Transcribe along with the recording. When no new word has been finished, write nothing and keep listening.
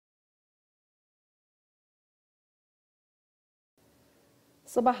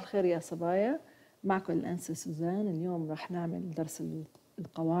صباح الخير يا صبايا، معكم الأنسة سوزان. اليوم راح نعمل درس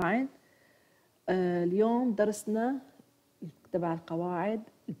القواعد. اليوم درسنا تبع القواعد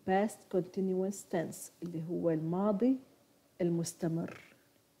past continuous tense اللي هو الماضي المستمر.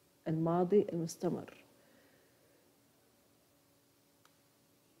 الماضي المستمر.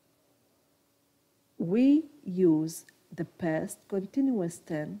 We use the past continuous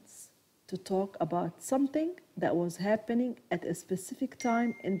tense to talk about something that was happening at a specific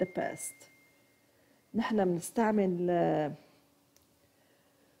time in the past. نحن بنستعمل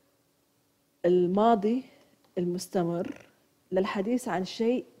الماضي المستمر للحديث عن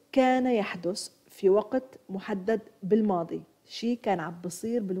شيء كان يحدث في وقت محدد بالماضي، شيء كان عم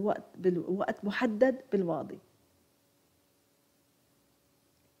بصير بالوقت محدد بالماضي.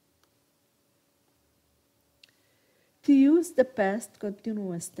 To use the past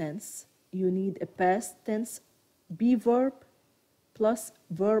continuous tense, you need a past tense be verb plus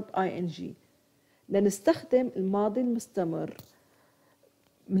verb ing. لنستخدم الماضي المستمر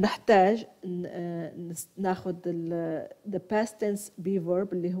بنحتاج ناخذ the past tense be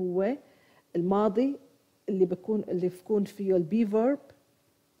verb اللي هو الماضي اللي بيكون فيه ال be verb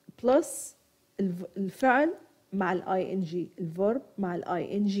plus الفعل مع ال ing، الverb مع ال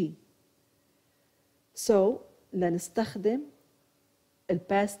ing. So لنستخدم ال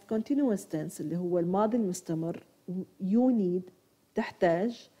past continuous tense اللي هو الماضي المستمر you need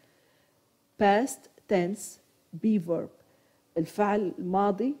تحتاج past tense be verb، الفعل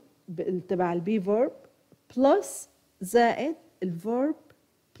الماضي تبع ال be verb plus زائد ال verb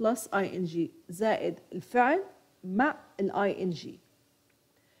plus ing زائد الفعل مع ال ing.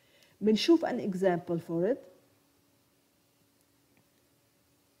 بنشوف an example for it.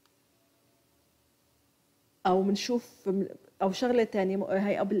 أو بنشوف أو شغلة تانية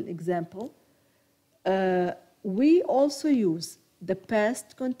هاي قبل الإكزامبل. We also use the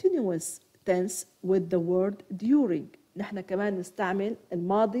past continuous tense with the word during. نحن كمان نستعمل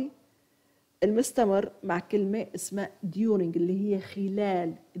الماضي المستمر مع كلمة اسمها during اللي هي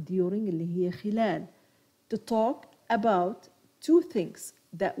خلال. during اللي هي خلال. To talk about two things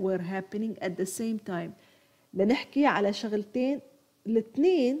that were happening at the same time. لنحكي على شغلتين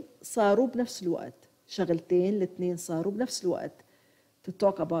الاثنين صاروا بنفس الوقت. شغلتين الاثنين صاروا بنفس الوقت. To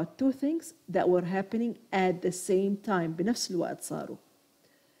talk about two things that were happening at the same time. بنفس الوقت صاروا.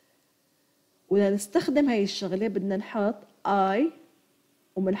 ولنستخدم هاي الشغلة بدنا نحط I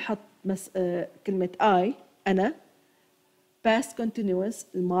وبنحط كلمة I أنا past continuous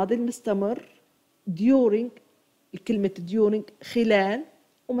الماضي المستمر during كلمة during خلال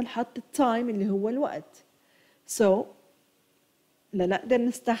وبنحط time اللي هو الوقت. So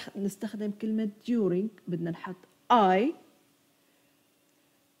لنقدر نستخدم كلمة during بدنا نحط I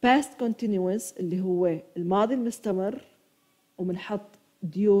past continuous اللي هو الماضي المستمر وبنحط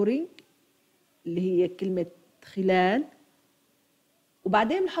during اللي هي كلمة خلال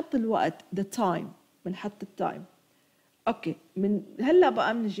وبعدين بنحط الوقت the time بنحط التايم. اوكي من هلا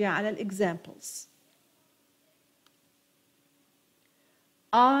بقى بنجي على الاكزامبلز.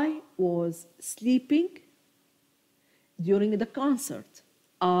 I was sleeping during the concert.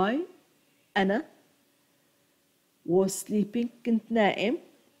 أنا was sleeping كنت نائم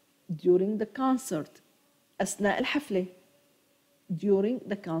during the concert أثناء الحفلة. during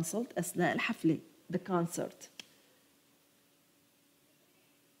the concert أثناء الحفلة the concert.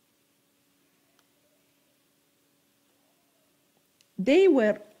 They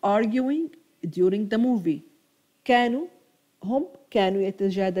were arguing during the movie. هم كانوا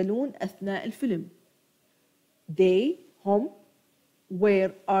يتجادلون أثناء الفيلم. هم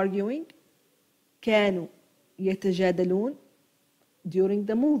were arguing كانوا يتجادلون during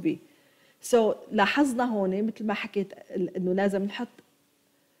the movie. So لاحظنا هون مثل ما حكيت انه لازم نحط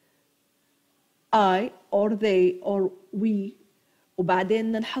I or they or we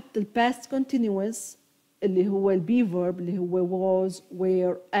وبعدين نحط ال past continuous اللي هو ال be verb اللي هو was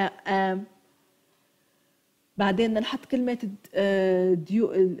were am. بعدين نحط كلمة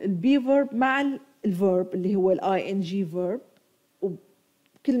ال be verb مع ال verb اللي هو ال ing verb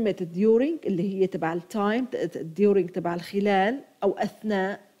وكلمة during اللي هي تبع ال time during تبع الخلال أو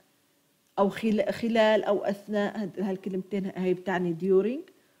أثناء أو خلال أو أثناء هالكلمتين هاي بتعني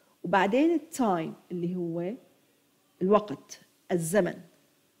during وبعدين التايم اللي هو الوقت الزمن.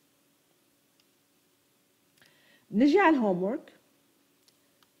 نجي على الهومورك.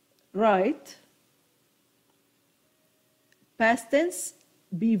 write past tense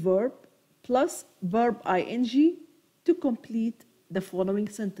be verb plus verb ing to complete the following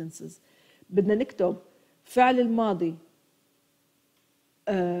sentences. بدنا نكتب فعل الماضي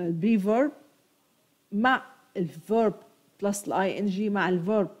be verb مع الverb plus الاي ان جي مع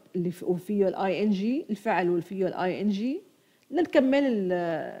الفيرب اللي وفيه الاي ان جي، الفعل واللي فيه الاي ان جي، لنكمل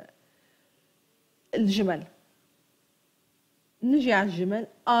الجمل. نجي على الجمل.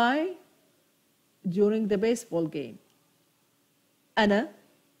 I during the baseball game. أنا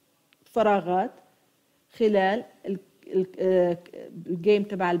فراغات خلال الجيم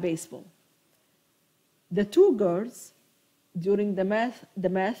تبع البيسبول. The two girls during the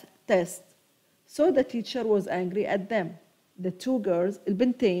math test. So the teacher was angry at them. The two girls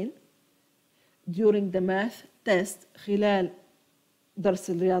البنتين during the math test خلال درس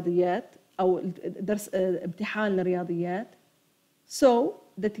الرياضيات أو درس امتحان الرياضيات. So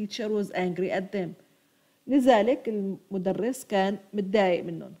the teacher was angry at them. لذلك المدرس كان متضايق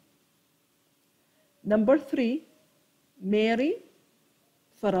منهم. Number 3. Mary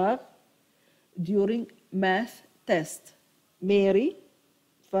فراغ during math test. Mary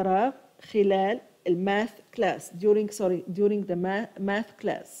فراغ خلال الماث class during the math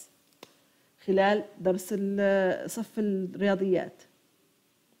class خلال درس صف الرياضيات.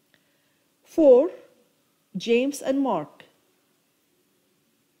 4. James and Mark.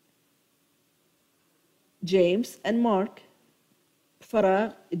 James and Mark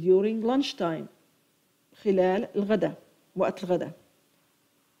فراغ during lunchtime خلال الغداء وقت الغداء.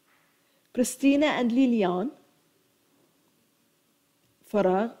 Christina and Lilian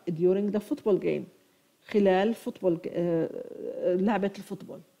فراغ during the football game خلال لعبة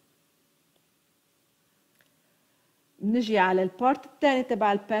الفوتبول. نجي على البارت الثاني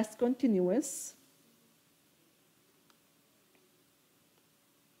تبع الباست continuous.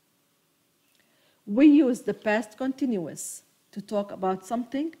 We use the past continuous to talk about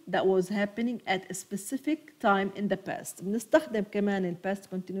something that was happening at a specific time in the past. بنستخدم كمان ال past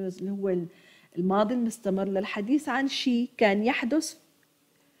continuous اللي هو الماضي المستمر للحديث عن شيء كان يحدث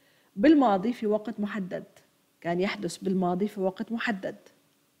بالماضي في وقت محدد. كان يحدث بالماضي في وقت محدد.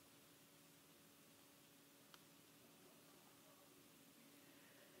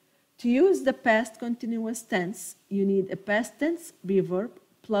 To use the past continuous tense, you need a past tense be verb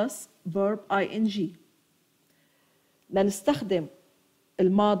plus verb ing. لنستخدم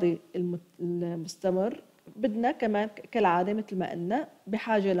الماضي المستمر بدنا كمان كالعادة مثل ما قلنا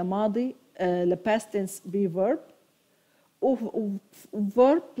بحاجة لماضي ل past tense be verb و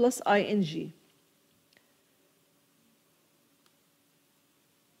verb plus ing.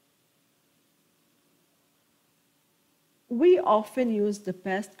 We often use the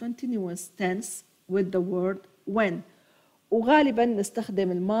past continuous tense with the word when. وغالبا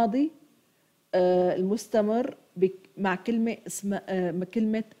نستخدم الماضي المستمر مع كلمة اسمها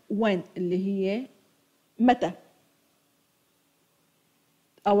كلمة when اللي هي متى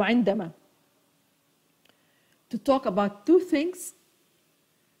أو عندما. To talk about two things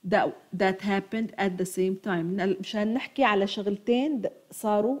that happened at the same time. مشان نحكي على شغلتين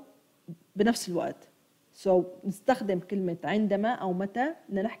صاروا بنفس الوقت. So نستخدم كلمة عندما أو متى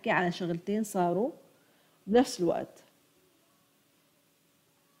لنحكي على شغلتين صاروا بنفس الوقت.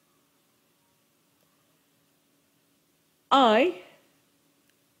 I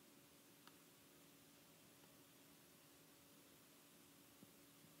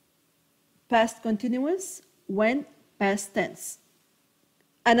past continuous when past tense.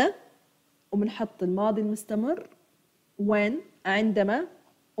 أنا ومنحط الماضي المستمر when عندما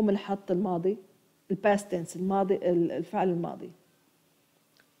ومنحط الماضي past tense الماضي الفعل الماضي.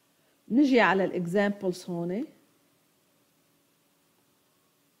 نجي على الexamples هون.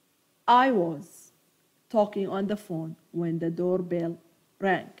 I was talking on the phone when the doorbell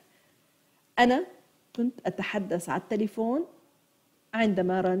rang. أنا كنت أتحدث على التليفون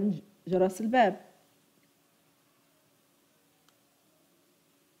عندما رن جرس الباب.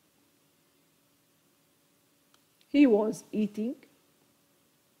 He was eating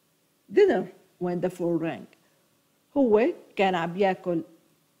dinner when the phone rang. هو كان عم ياكل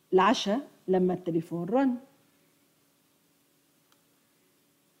العشاء لما التليفون رن.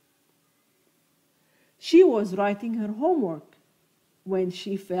 She was writing her homework when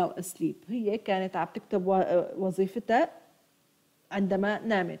she fell asleep. هي كانت عم تكتب وظيفتها عندما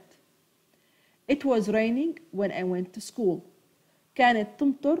نامت. It was raining when I went to school. كانت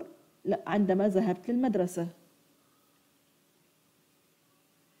تمطر عندما ذهبت للمدرسة.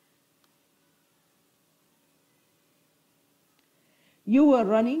 You were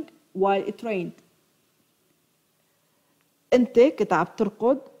running while it rained. أنت كنت عم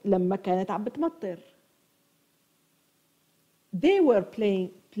تركض لما كانت عم بتمطر. They were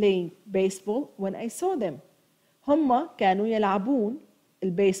playing baseball when I saw them. هم كانوا يلعبون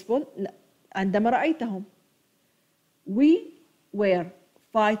البيسبول عندما رأيتهم. We were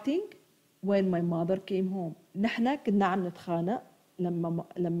fighting when my mother came home. نحن كنا عم نتخانق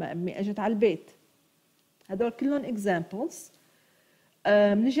لما أمي أجت على البيت. هدول كلهم examples.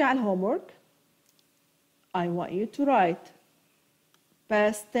 بنجي على الهومورك. I want you to write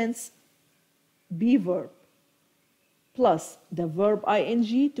past tense be verb plus the verb ing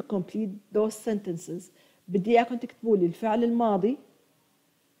to complete those sentences. بدي اياكم تكتبوا لي الفعل الماضي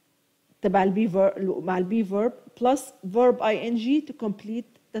تبع البي verb مع البي verb plus verb ing to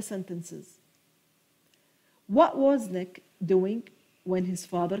complete the sentences. What was Nick doing when his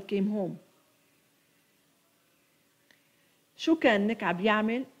father came home? شو كان نيك عم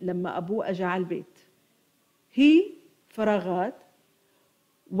يعمل لما أبوه أجا على البيت؟ he فراغات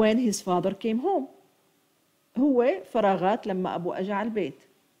when his father came home. هو فراغات لما أبوه أجا على البيت.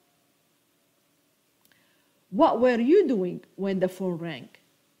 What were you doing when the phone rang?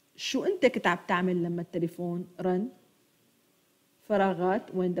 شو أنت كنت عم تعمل لما التليفون رن؟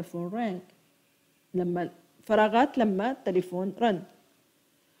 فراغات when the phone rang. لما التليفون رن.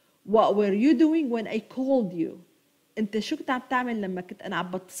 What were you doing when I called you? أنت شو كنت عم تعمل لما كنت أنا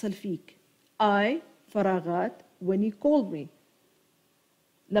عم بتصل فيك؟ I فراغات when you called me.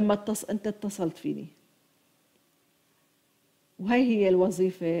 لما أنت اتصلت فيني. وهي هي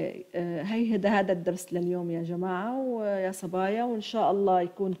الوظيفة. هذا الدرس لليوم يا جماعة ويا صبايا، وإن شاء الله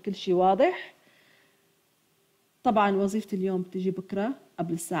يكون كل شيء واضح. طبعا وظيفة اليوم بتجي بكرة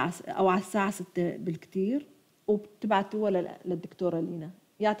قبل الساعة أو على الساعة 6 بالكتير، وبتبعتوها للدكتورة لينا.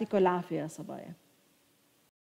 يعطيكم العافية يا صبايا.